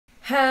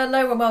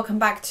Hello and welcome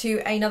back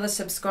to another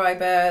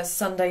subscriber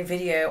Sunday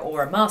video,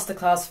 or a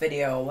masterclass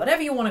video, or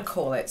whatever you want to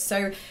call it.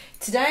 So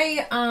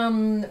today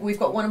we've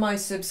got one of my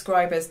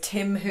subscribers,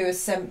 Tim, who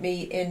has sent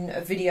me in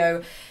a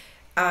video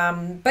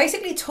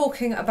basically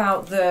talking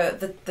about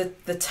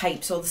the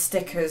tapes or the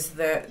stickers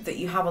that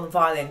you have on the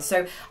violin.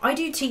 So I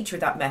do teach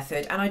with that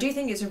method, and I do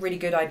think it's a really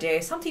good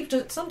idea. Some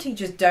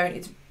teachers don't.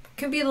 It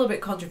can be a little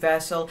bit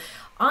controversial.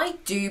 I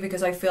do,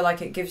 because I feel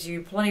like it gives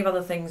you plenty of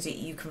other things that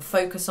you can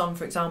focus on.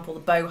 For example,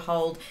 the bow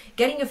hold,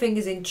 getting your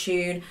fingers in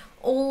tune,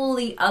 all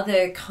the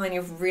other kind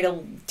of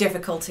real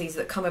difficulties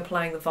that come with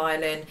playing the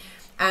violin,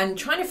 and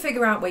trying to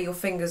figure out where your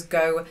fingers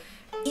go.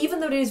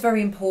 Even though it is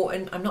very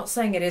important, I'm not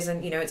saying it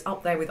isn't, you know, it's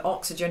up there with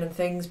oxygen and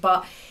things,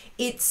 but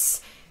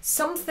it's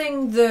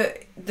something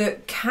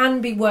that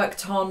can be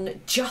worked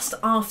on just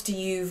after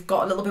you've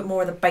got a little bit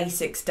more of the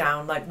basics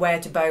down, like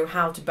where to bow,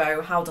 how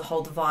to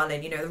hold the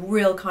violin, you know, the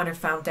real kind of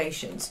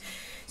foundations.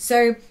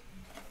 So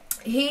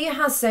he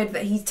has said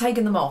that he's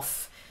taken them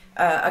off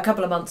a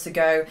couple of months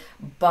ago,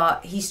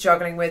 but he's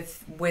struggling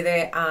with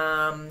it.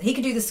 He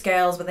can do the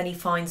scales, but then he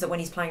finds that when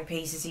he's playing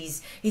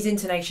pieces, his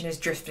intonation is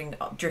drifting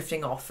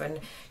off, and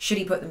should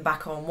he put them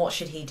back on? What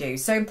should he do?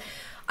 So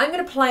I'm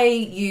going to play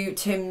you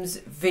Tim's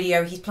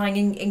video. He's playing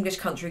in English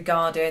Country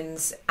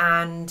Gardens,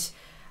 and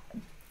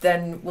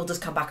then we'll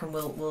just come back and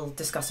we'll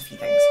discuss a few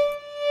things.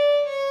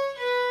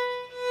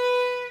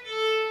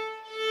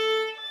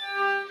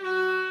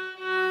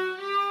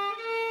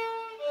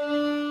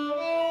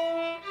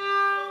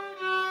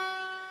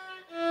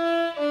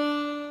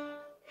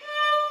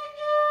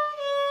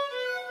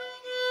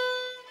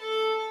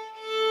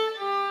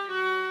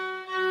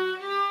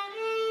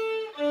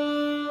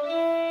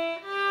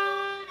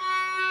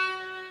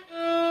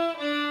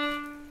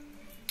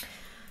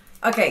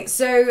 Okay,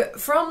 so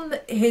from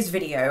his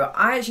video,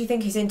 I actually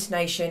think his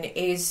intonation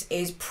is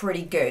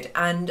pretty good,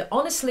 and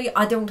honestly,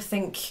 I don't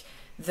think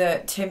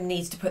that Tim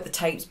needs to put the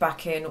tapes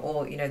back in,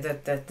 or, you know,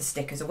 the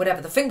stickers or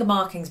whatever, the finger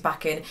markings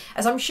back in,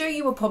 as I'm sure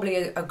you will probably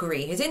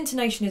agree. His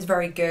intonation is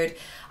very good.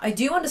 I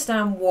do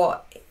understand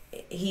what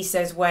he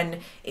says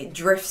when it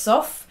drifts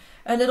off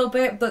a little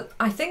bit, but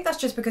I think that's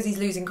just because he's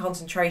losing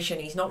concentration.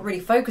 He's not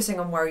really focusing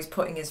on where he's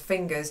putting his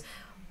fingers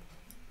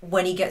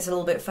when he gets a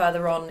little bit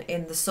further on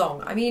in the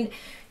song. I mean,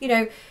 you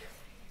know,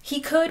 he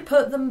could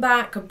put them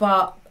back,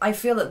 but I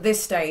feel at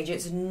this stage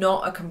it's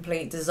not a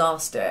complete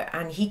disaster,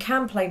 and he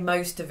can play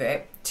most of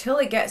it till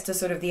it gets to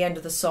sort of the end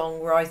of the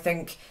song, where I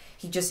think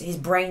his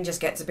brain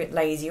just gets a bit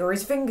lazy, or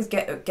his fingers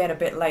get a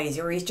bit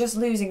lazy, or he's just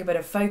losing a bit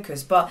of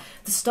focus. But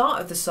the start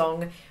of the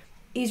song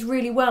is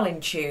really well in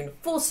tune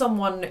for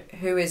someone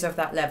who is of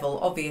that level,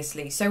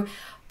 obviously. So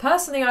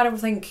personally, I don't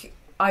think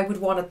I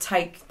would want to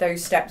take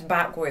those steps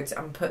backwards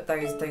and put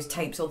those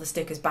tapes or the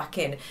stickers back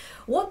in.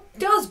 What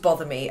does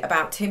bother me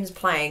about Tim's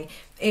playing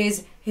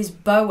is his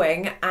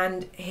bowing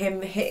and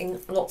him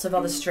hitting lots of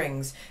other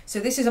strings. So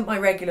this isn't my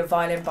regular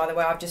violin, by the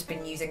way. I've just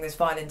been using this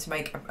violin to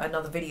make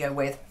another video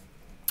with.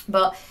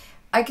 But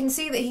I can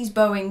see that he's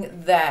bowing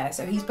there.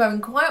 So he's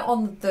bowing quite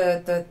on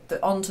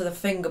onto the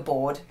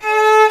fingerboard,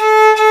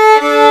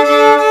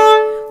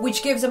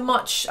 which gives a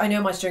much, I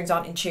know my strings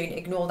aren't in tune,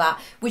 ignore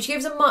that, which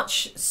gives a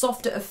much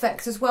softer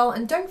effect as well.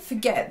 And don't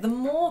forget, the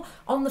more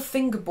on the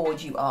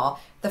fingerboard you are,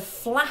 the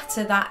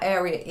flatter that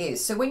area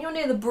is. So when you're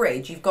near the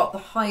bridge, you've got the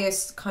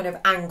highest kind of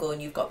angle,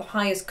 and you've got the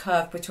highest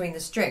curve between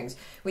the strings,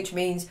 which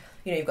means,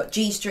 you know, you've got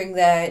G string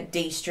there,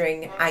 D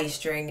string, A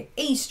string,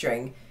 E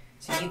string.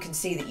 So you can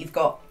see that you've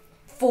got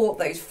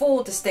those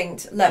four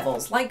distinct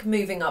levels, like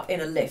moving up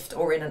in a lift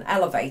or in an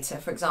elevator,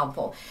 for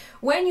example.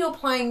 When you're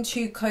playing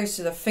too close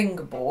to the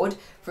fingerboard,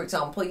 for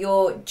example,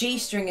 your G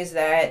string is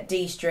there,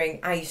 D string,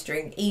 A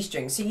string, E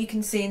string. So you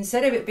can see,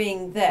 instead of it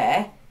being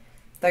there,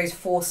 those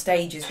four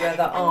stages where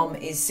the arm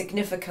is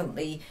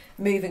significantly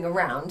moving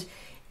around,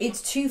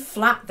 it's too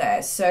flat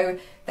there. So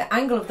the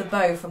angle of the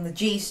bow from the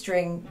G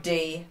string,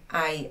 D,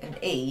 A and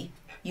E,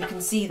 you can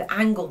see the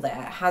angle there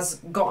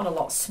has gotten a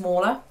lot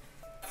smaller.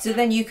 So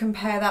then you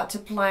compare that to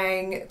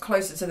playing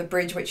closer to the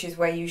bridge, which is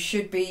where you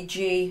should be,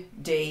 G,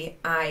 D,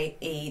 A,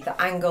 E. The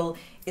angle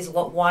is a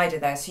lot wider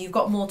there, so you've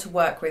got more to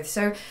work with.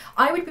 So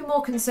I would be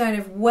more concerned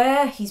of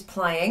where he's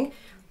playing,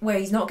 where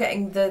he's not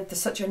getting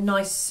such a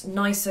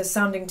nicer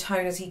sounding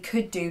tone as he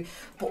could do,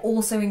 but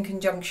also in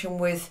conjunction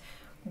with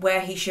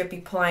where he should be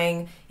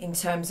playing in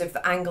terms of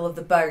the angle of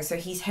the bow. So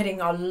he's hitting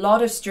a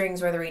lot of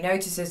strings, whether he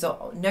notices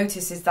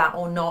that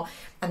or not,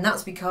 and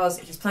that's because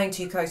he's playing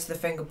too close to the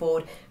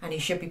fingerboard, and he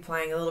should be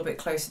playing a little bit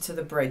closer to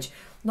the bridge.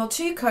 Not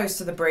too close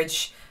to the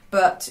bridge,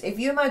 but if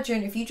you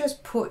imagine, if you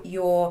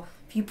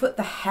put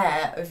the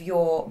hair of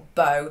your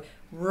bow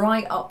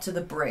right up to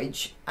the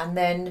bridge and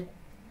then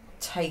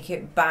take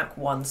it back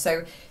one.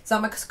 So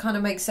that kind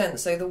of makes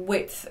sense. So the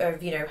width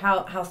of, you know,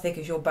 how thick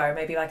is your bow?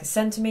 Maybe like a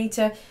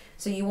centimetre.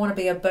 So you want to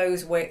be a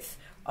bow's width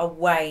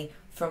away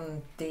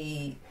from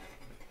the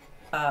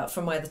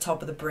from where the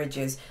top of the bridge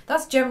is.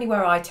 That's generally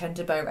where I tend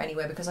to bow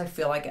anyway, because I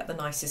feel I get the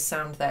nicest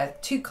sound there.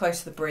 Too close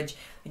to the bridge,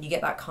 and you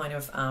get that kind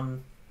of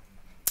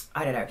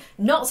I don't know,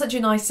 not such a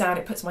nice sound.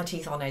 It puts my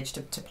teeth on edge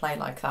to play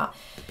like that.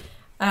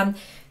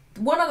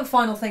 One other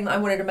final thing that I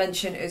wanted to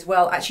mention as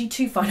well, actually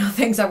two final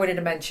things I wanted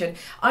to mention.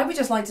 I would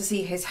just like to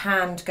see his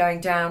hand going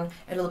down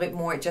a little bit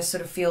more. It just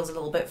sort of feels a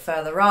little bit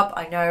further up.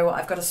 I know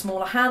I've got a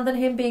smaller hand than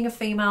him being a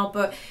female,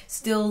 but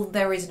still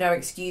there is no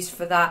excuse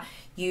for that.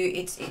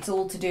 It's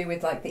all to do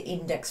with like the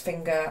index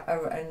finger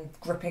and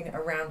gripping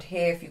around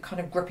here. If you're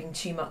kind of gripping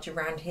too much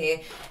around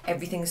here,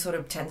 everything sort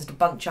of tends to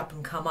bunch up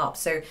and come up.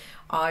 So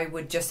I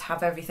would just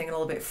have everything a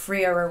little bit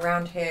freer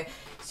around here,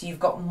 so you've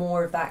got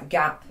more of that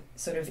gap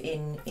sort of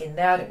in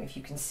there. I don't know if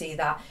you can see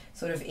that,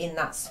 sort of in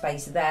that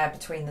space there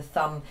between the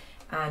thumb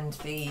and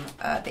the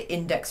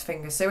index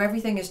finger. So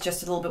everything is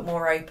just a little bit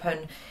more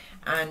open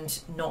and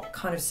not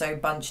kind of so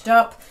bunched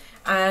up.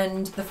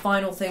 And the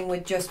final thing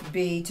would just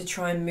be to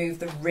try and move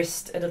the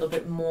wrist a little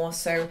bit more.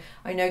 So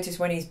I notice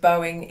when he's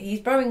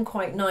bowing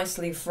quite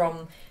nicely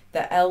from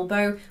the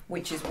elbow,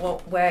 which is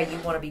where you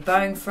want to be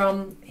bowing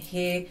from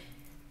here,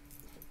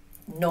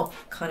 not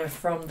kind of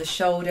from the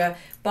shoulder.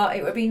 But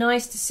it would be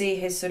nice to see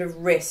his sort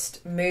of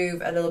wrist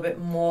move a little bit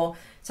more.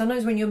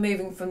 Sometimes when you're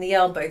moving from the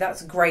elbow,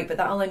 that's great, but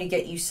that'll only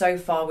get you so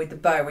far with the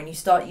bow. When you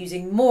start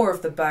using more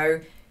of the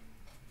bow,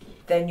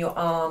 then your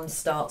arm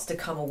starts to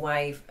come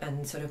away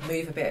and sort of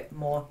move a bit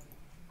more.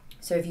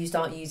 So if you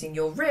start using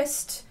your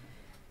wrist,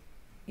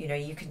 you know,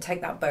 you can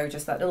take that bow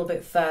just that little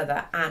bit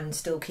further and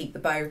still keep the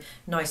bow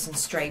nice and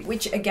straight,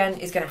 which again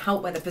is going to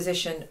help with the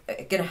position,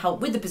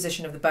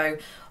 of the bow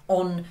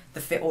on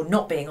the or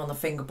not being on the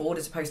fingerboard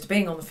as opposed to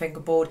being on the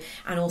fingerboard,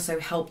 and also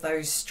help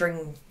those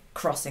string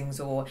crossings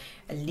or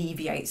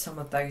alleviate some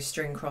of those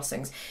string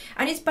crossings.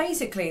 And it's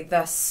basically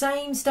the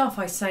same stuff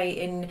I say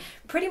in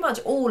pretty much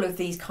all of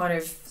these kind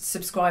of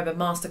subscriber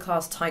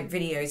masterclass type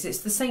videos. It's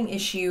the same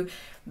issue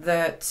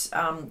that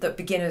that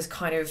beginners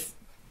kind of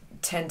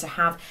tend to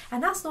have,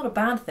 and that's not a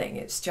bad thing.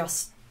 It's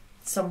just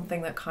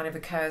something that kind of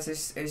occurs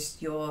as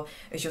you're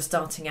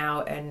starting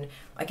out, and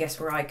I guess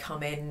where I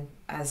come in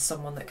as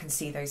someone that can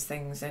see those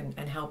things and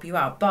help you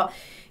out. But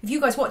if you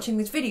guys watching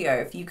this video,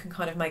 if you can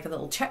kind of make a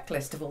little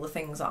checklist of all the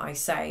things that I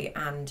say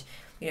and,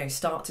 you know,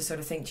 start to sort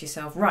of think to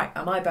yourself, right,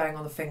 am I bowing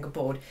on the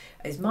fingerboard?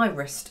 Is my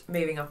wrist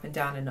moving up and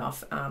down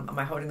enough? Am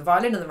I holding the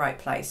violin in the right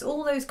place?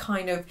 All those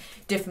kind of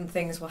different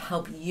things will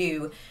help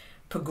you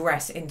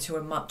progress into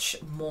a much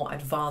more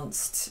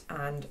advanced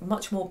and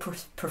much more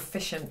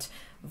proficient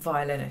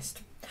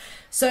violinist.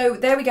 So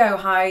there we go.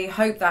 I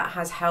hope that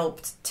has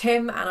helped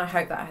Tim, and I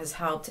hope that has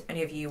helped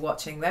any of you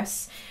watching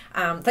this.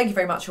 Thank you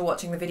very much for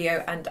watching the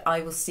video, and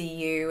I will see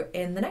you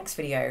in the next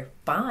video.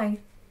 Bye.